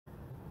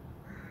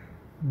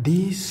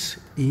This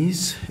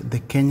is the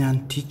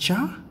Kenyan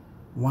teacher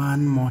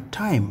one more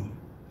time.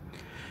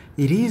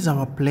 It is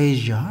our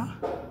pleasure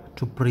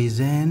to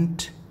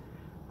present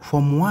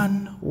Form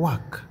 1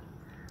 work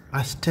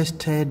as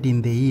tested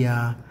in the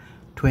year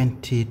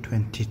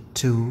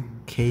 2022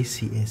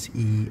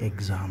 KCSE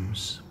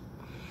exams.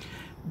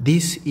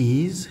 This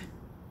is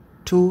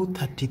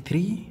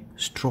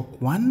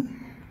 233/1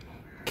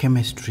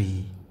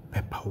 Chemistry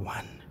Paper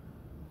 1.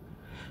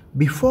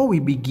 Before we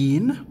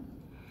begin,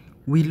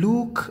 we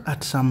look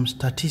at some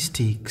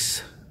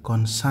statistics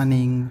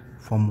concerning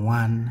Form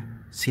 1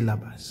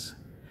 syllabus.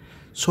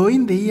 So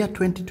in the year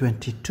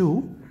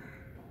 2022,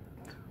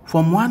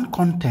 Form 1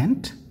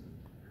 content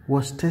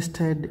was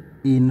tested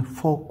in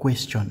 4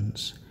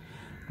 questions.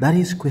 That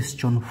is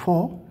question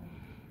 4,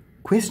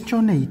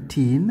 question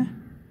 18,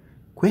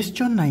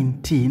 question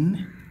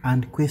 19,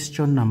 and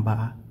question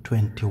number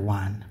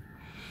 21.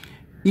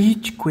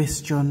 Each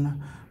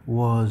question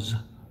was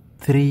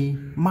 3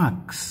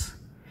 marks,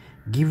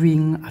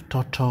 giving a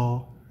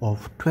total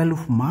of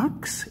 12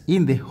 marks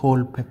in the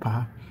whole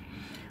paper,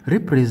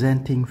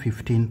 representing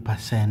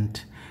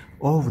 15%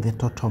 of the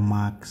total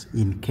marks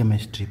in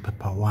Chemistry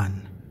Paper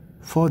 1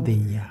 for the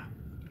year.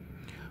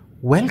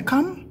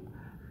 Welcome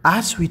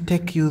as we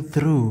take you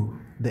through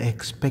the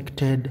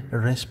expected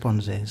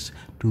responses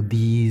to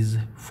these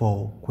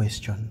 4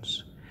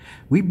 questions.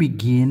 We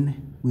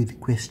begin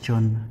with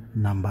question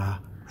number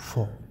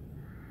 4.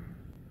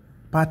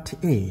 Part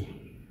A.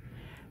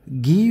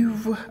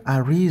 Give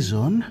a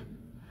reason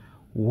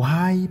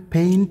why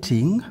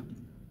painting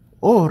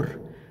or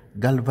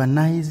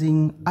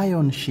galvanizing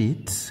iron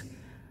sheets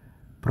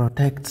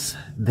protects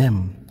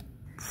them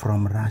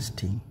from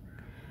rusting.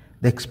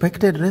 The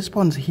expected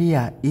response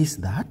here is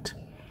that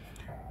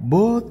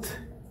both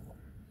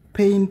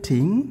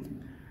painting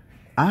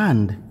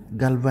and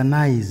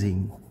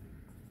galvanizing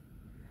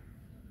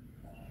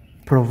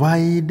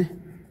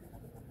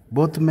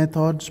both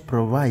methods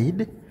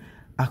provide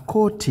a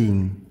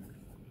coating.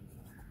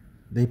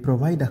 They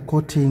provide a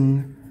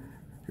coating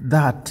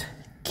that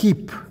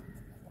keep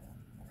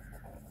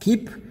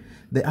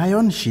the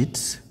iron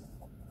sheets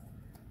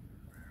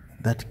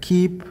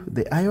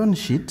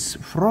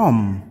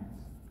from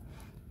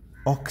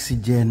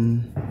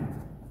oxygen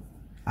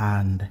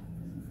and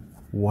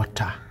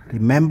water.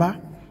 Remember,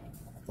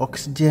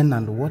 oxygen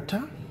and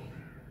water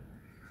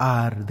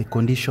are the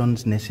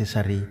conditions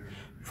necessary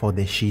for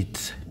the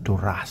sheets to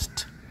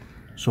rust.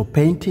 So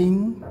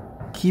painting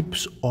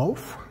keeps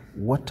off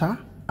water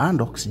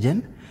and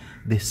oxygen,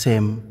 the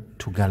same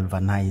to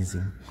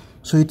galvanizing.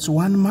 So it's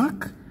 1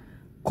 mark,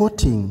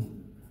 coating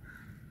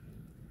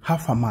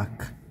half a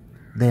mark,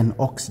 then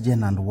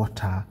oxygen and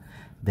water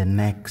the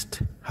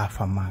next half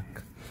a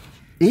mark.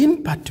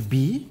 In part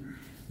B,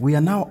 we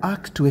are now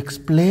asked to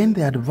explain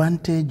the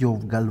advantage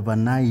of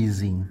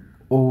galvanizing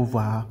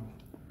over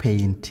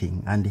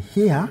painting. And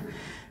here,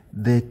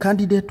 the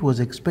candidate was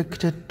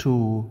expected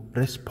to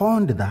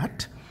respond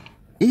that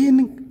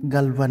in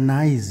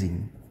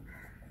galvanizing,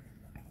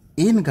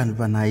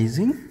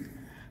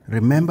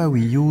 remember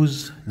we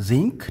use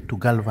zinc to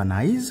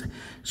galvanize.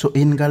 So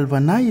in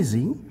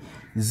galvanizing,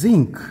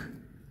 zinc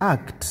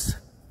acts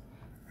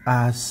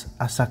as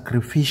a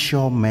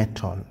sacrificial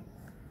metal.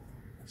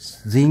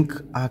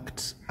 Zinc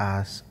acts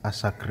as a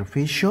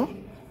sacrificial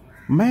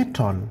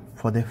metal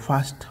for the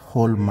first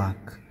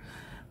hallmark.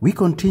 We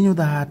continue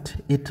that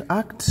it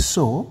acts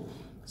so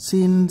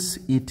since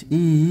it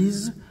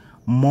is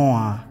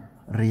more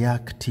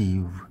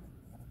reactive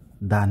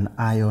than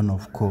iron,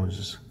 of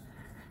course.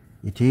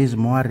 It is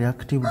more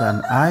reactive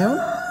than iron,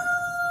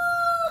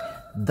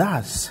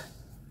 thus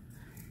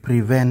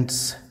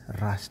prevents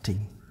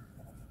rusting.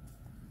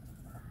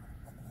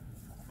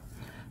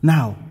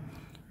 Now,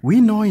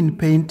 we know in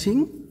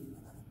painting,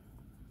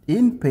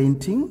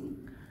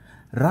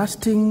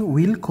 rusting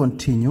will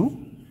continue,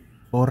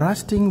 or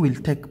rusting will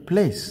take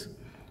place.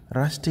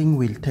 Rusting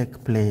will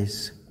take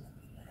place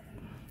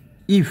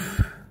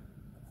if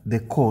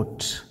the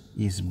coat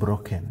is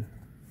broken.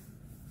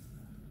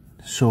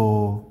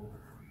 So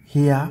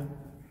here,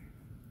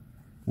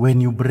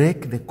 when you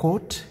break the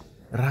coat,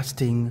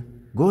 rusting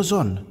goes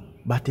on.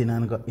 But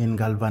in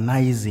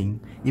galvanizing,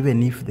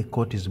 even if the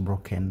coat is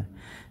broken,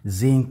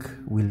 zinc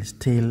will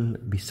still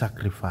be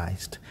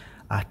sacrificed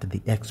at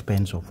the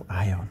expense of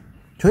iron.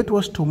 So it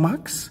was 2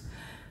 marks.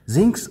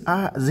 Zinc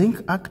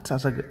acts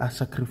as a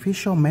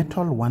sacrificial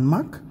metal, 1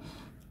 mark.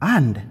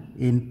 And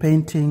in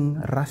painting,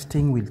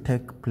 rusting will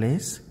take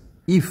place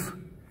if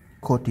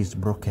coat is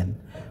broken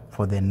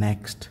for the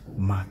next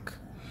mark.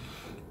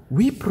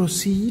 We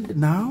proceed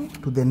now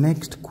to the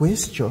next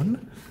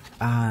question,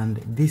 and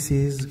this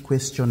is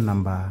question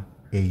number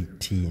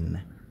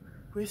 18.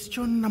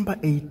 Question number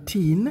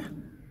 18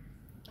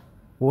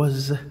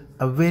 was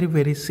a very,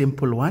 very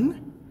simple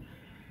one.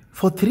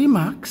 For 3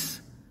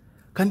 marks,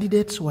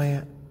 candidates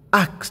were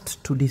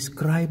asked to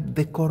describe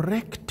the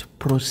correct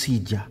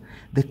procedure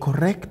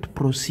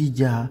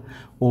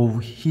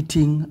of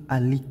heating a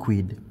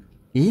liquid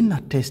in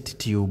a test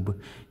tube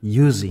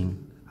using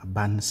a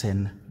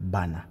Bunsen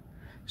burner.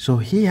 So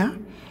here,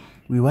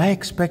 we were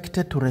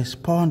expected to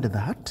respond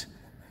that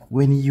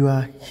when you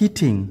are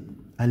heating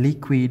a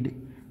liquid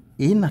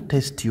in a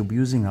test tube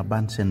using a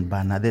Bunsen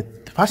burner, the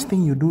first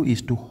thing you do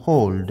is to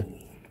hold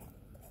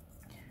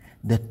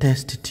the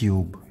test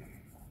tube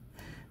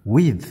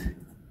with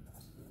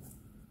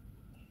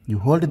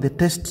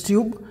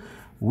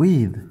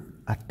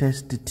a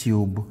test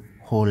tube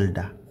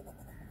holder.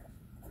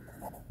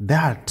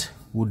 That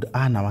would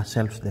earn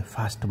ourselves the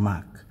first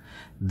mark.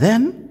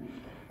 Then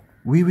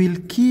we will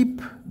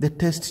keep the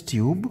test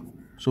tube,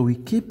 so we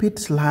keep it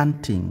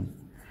slanting.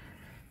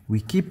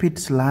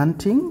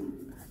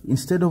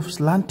 Instead of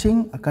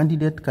slanting, a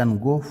candidate can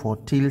go for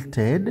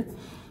tilted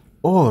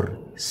or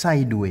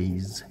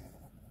sideways.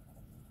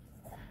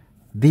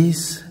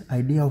 This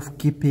idea of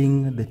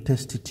keeping the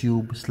test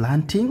tube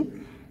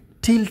slanting,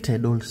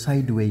 tilted or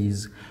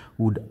sideways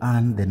would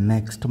earn the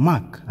next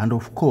mark. And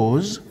of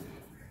course,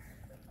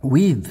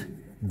 with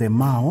the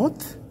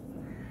mouth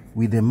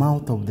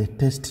of the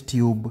test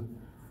tube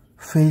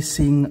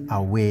facing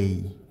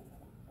away.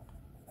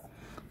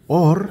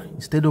 Or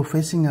instead of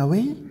facing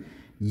away,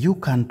 you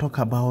can talk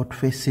about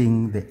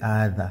facing the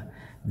other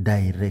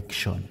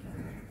direction.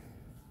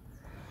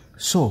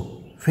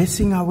 So,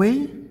 facing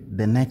away,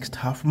 the next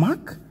half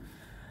mark,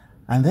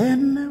 and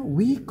then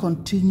we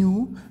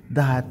continue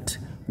that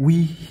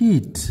we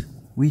heat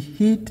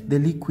the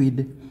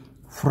liquid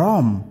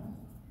from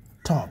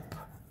top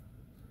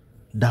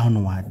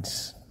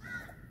downwards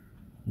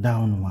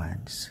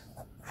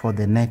for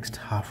the next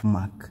half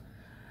mark,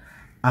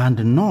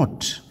 and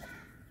not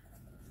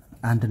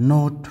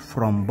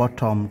from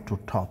bottom to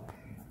top,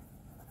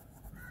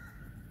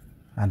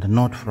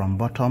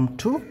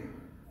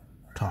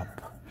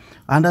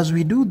 And as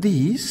we do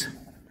this,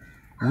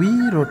 we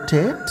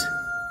rotate.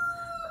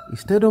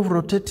 Instead of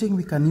rotating,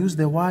 we can use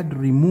the word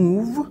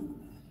remove,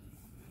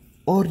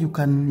 or you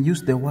can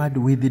use the word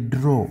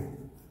withdraw.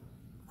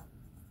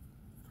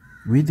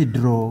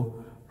 Withdraw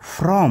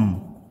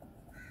from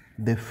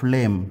the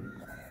flame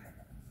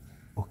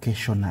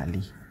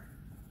occasionally.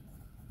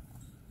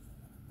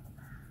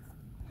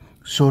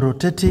 So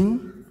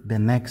rotating the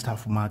next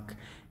half mark,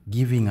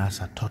 giving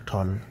us a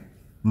total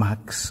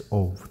marks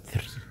of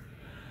 3.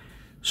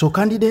 So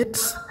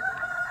candidates,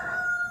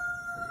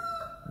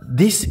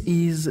 this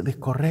is the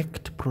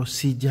correct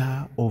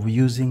procedure of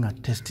using a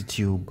test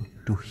tube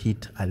to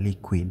heat a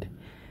liquid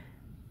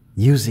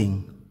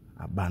using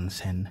a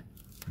Bunsen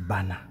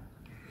burner.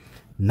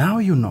 Now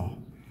you know.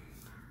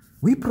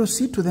 We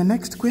proceed to the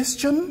next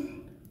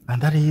question,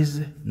 and that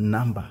is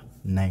number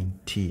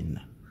 19.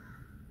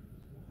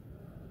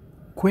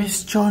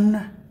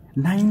 Question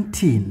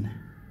 19.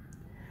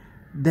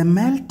 The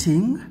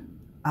melting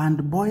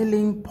and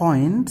boiling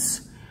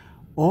points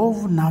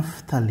of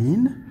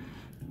naphthalene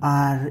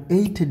are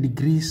 80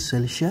 degrees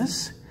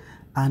Celsius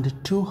and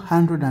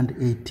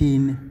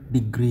 218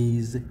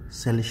 degrees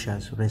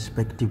Celsius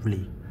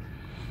respectively.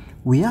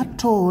 We are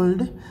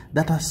told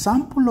that a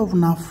sample of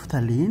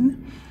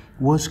naphthalene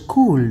was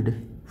cooled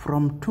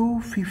from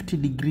 250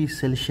 degrees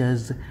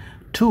Celsius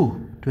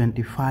to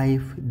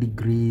 25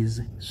 degrees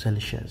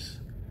Celsius.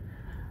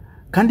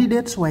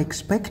 Candidates were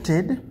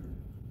expected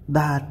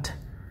that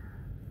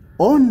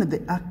on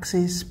the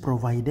axis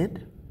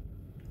provided,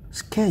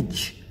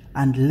 sketch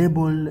and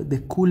label the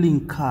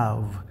cooling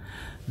curve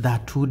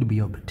that would be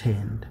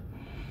obtained.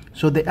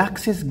 So the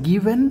axes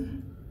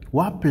given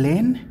were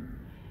plain.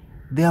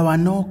 There were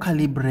no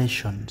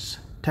calibrations.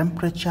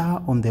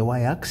 Temperature on the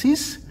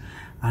y-axis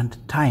and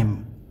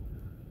time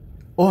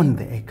on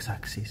the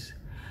x-axis.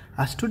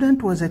 A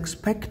student was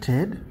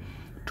expected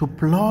to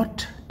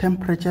plot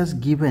temperatures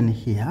given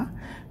here,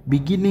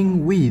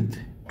 beginning with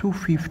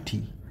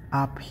 250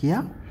 up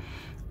here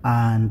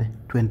and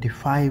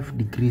 25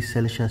 degrees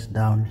Celsius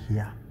down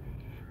here.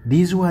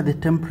 These were the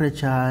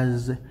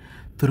temperatures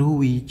through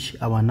which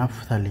our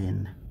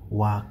naphthalene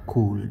were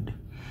cooled.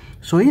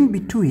 So in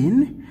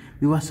between,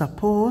 we were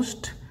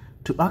supposed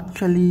to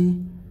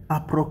actually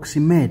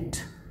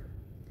approximate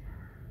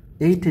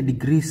 80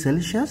 degrees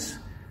Celsius,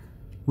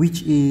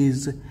 which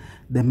is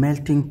the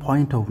melting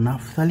point of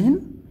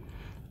naphthalene,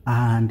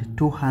 and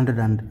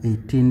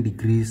 218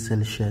 degrees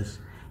Celsius,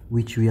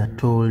 which we are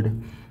told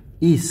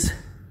is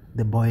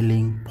the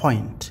boiling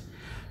point.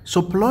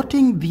 So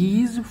plotting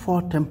these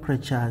 4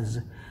 temperatures,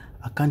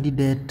 a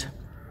candidate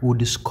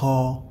would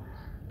score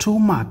 2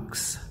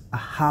 marks, a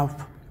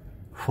half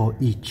for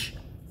each.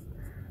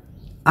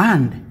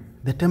 And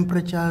the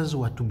temperatures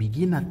were to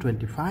begin at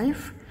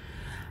 25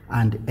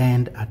 and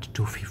end at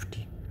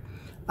 250.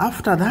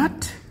 After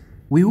that,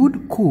 we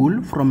would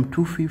cool from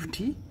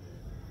 250.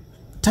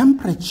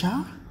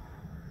 Temperature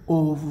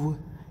of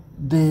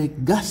the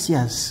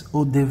gaseous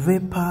or the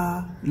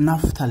vapor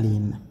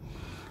naphthalene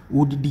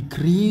would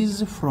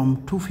decrease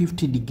from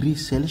 250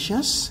 degrees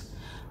Celsius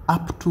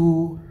up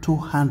to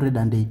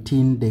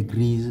 218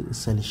 degrees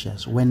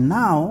Celsius, when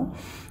now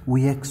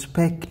we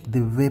expect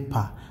the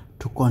vapor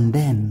to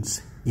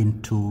condense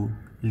into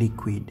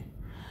liquid.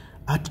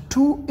 At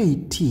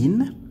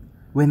 218,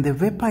 When the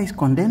vapor is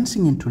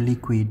condensing into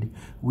liquid,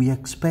 we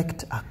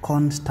expect a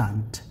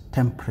constant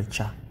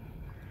temperature.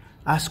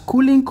 As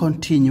cooling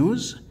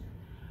continues,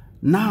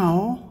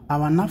 now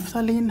our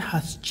naphthalene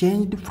has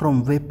changed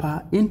from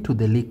vapor into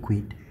the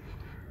liquid.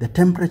 The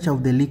temperature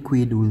of the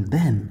liquid will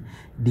then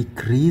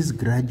decrease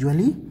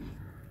gradually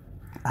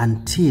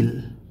until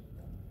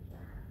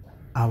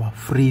our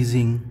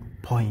freezing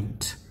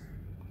point,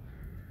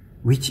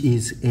 which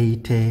is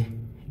 80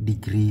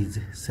 degrees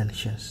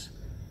Celsius.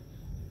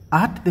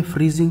 At the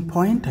freezing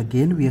point,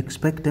 again, we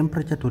expect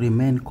temperature to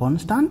remain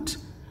constant,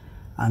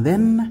 and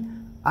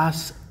then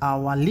as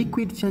our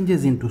liquid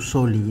changes into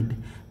solid,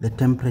 the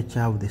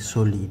temperature of the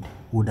solid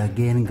would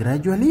again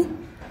gradually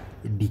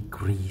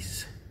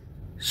decrease.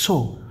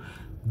 So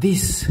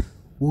this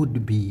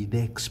would be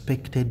the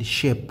expected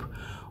shape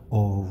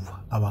of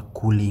our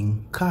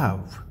cooling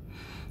curve.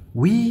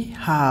 We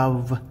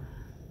have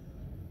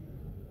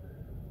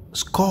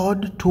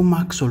scored 2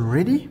 marks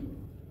already,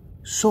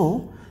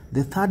 so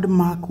the 3rd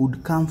mark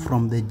would come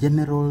from the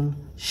general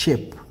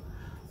shape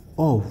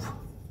of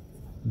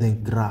the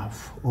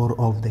graph or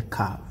of the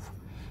curve.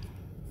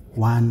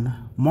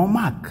 1 more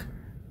mark,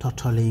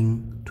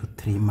 totaling to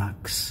 3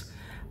 marks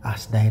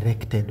as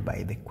directed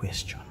by the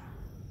question.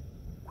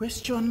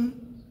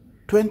 Question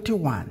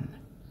 21.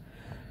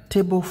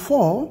 Table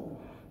 4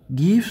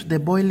 gives the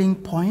boiling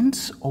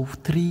points of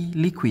 3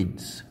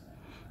 liquids.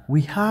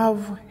 We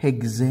have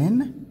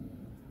hexane,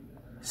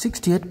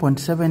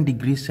 68.7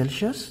 degrees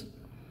Celsius,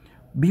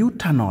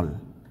 butanol,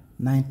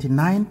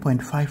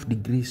 99.5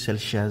 degrees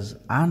Celsius,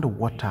 and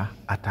water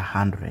at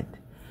 100.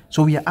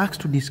 So we are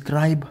asked to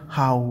describe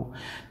how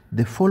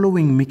the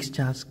following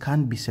mixtures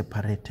can be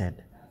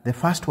separated. The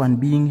first one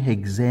being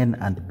hexane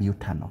and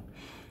butanol.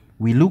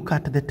 We look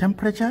at the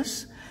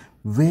temperatures,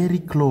 very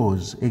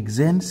close.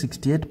 Hexane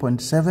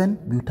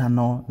 68.7,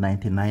 butanol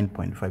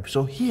 99.5.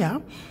 So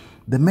here,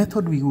 the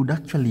method we would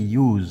actually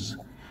use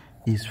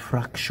is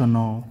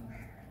fractional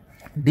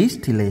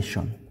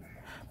distillation.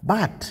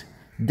 But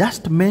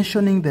just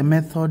mentioning the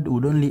method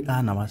would only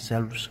earn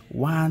ourselves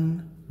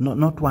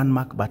not 1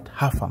 mark, but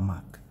half a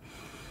mark.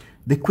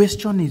 The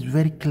question is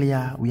very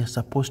clear. We are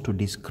supposed to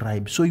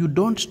describe. So you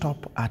don't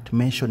stop at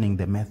mentioning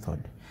the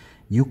method.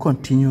 You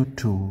continue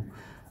to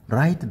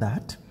write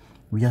that.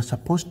 We are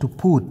supposed to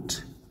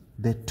put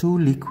the two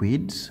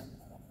liquids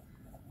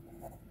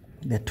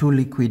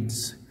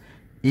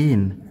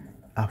in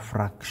a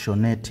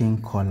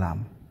fractionating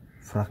column.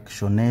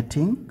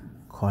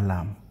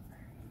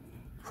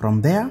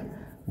 From there,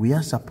 we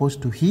are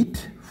supposed to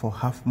heat for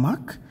half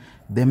mark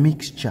the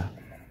mixture.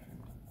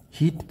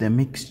 Heat the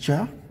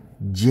mixture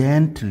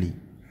gently.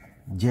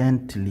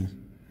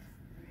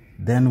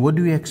 Then what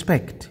do we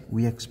expect?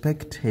 We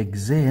expect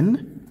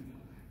hexane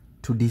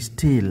to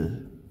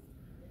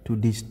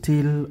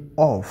distill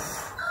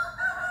off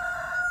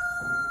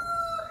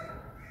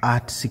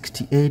at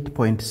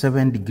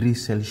 68.7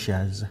 degrees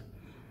Celsius,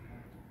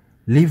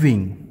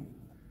 leaving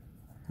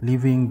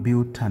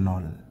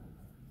butanol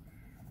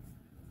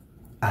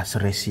as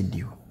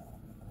residue.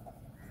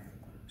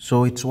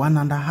 So it's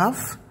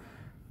 1.5,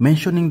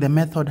 mentioning the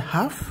method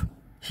half,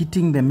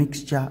 heating the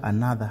mixture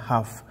another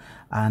half,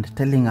 and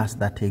telling us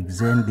that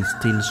hexane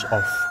distills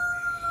off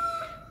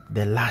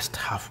the last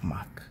half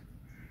mark.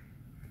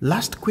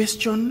 Last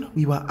question,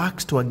 we were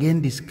asked to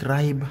again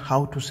describe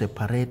how to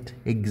separate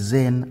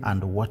hexane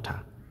and water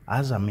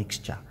as a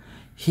mixture.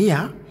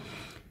 Here,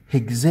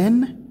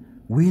 hexane,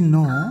 we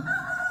know,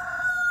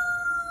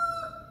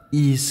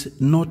 is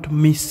not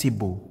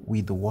miscible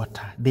with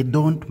water. They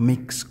don't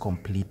mix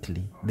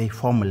completely. They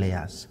form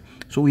layers.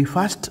 So we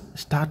first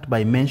start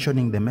by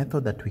mentioning the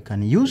method that we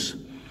can use.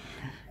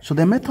 So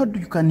the method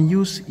you can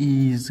use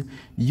is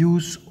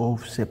use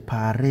of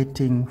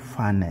separating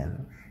funnel.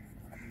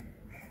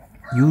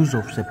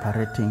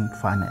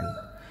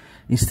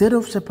 Instead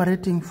of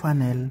separating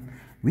funnel,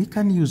 we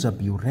can use a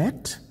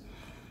burette,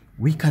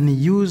 we can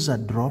use a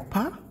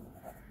dropper,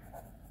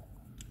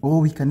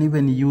 or we can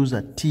even use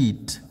a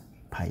teat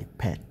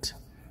pipette.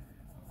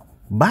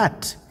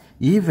 But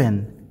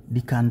even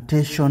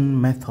decantation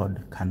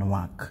method can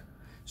work.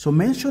 So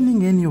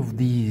mentioning any of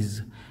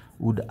these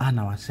would earn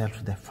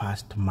ourselves the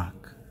first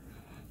mark.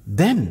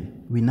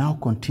 Then we now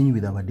continue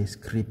with our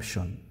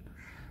description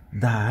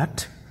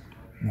that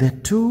the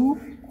two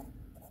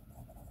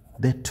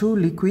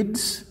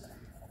liquids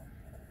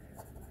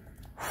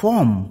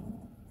form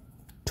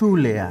 2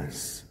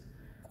 layers,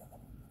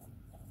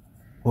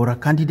 or a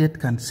candidate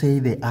can say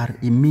they are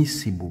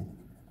immiscible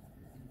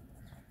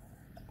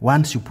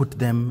once you put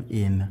them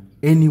in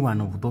any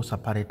one of those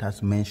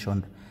apparatus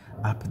mentioned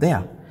up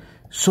there.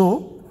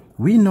 So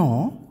we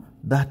know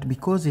that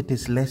because it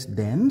is less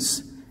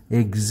dense,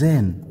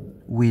 hexane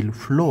will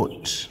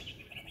float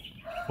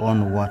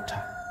on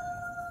water.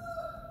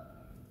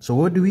 So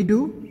what do?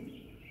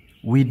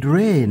 We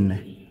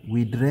drain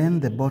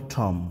the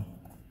bottom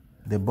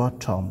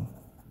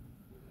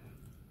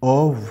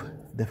of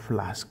the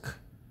flask,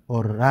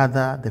 or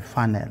rather the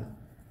funnel.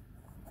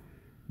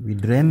 We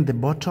drain the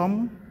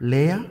bottom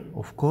layer,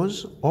 of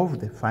course, of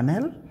the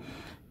funnel.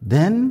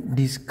 Then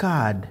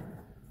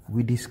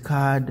we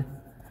discard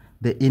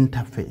the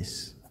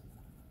interface.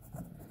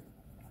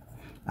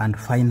 And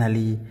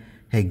finally,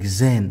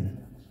 hexane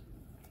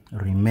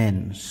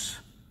remains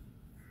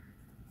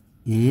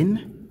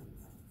in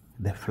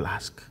the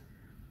flask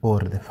or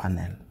the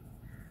funnel.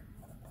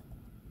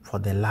 For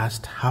the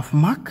last half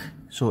mark,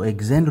 so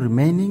hexane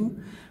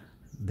remaining,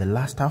 the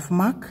last half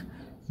mark,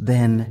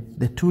 then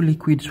the two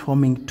liquids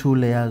forming two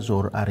layers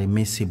or are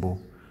immiscible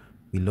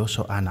will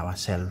also earn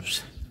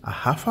ourselves a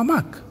half a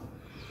mark.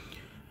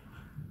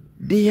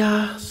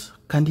 Dear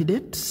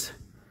candidates,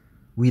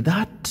 with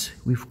that,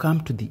 we've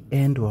come to the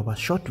end of our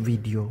short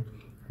video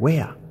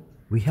where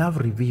we have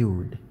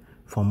reviewed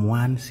Form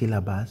 1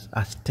 syllabus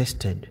as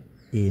tested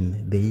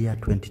in the year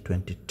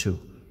 2022,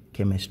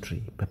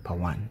 Chemistry, Paper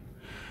 1.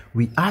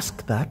 We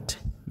ask that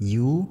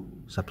you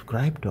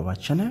subscribe to our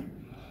channel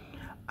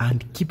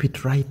and keep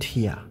it right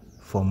here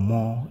for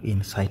more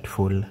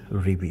insightful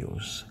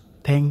reviews.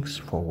 Thanks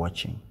for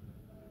watching.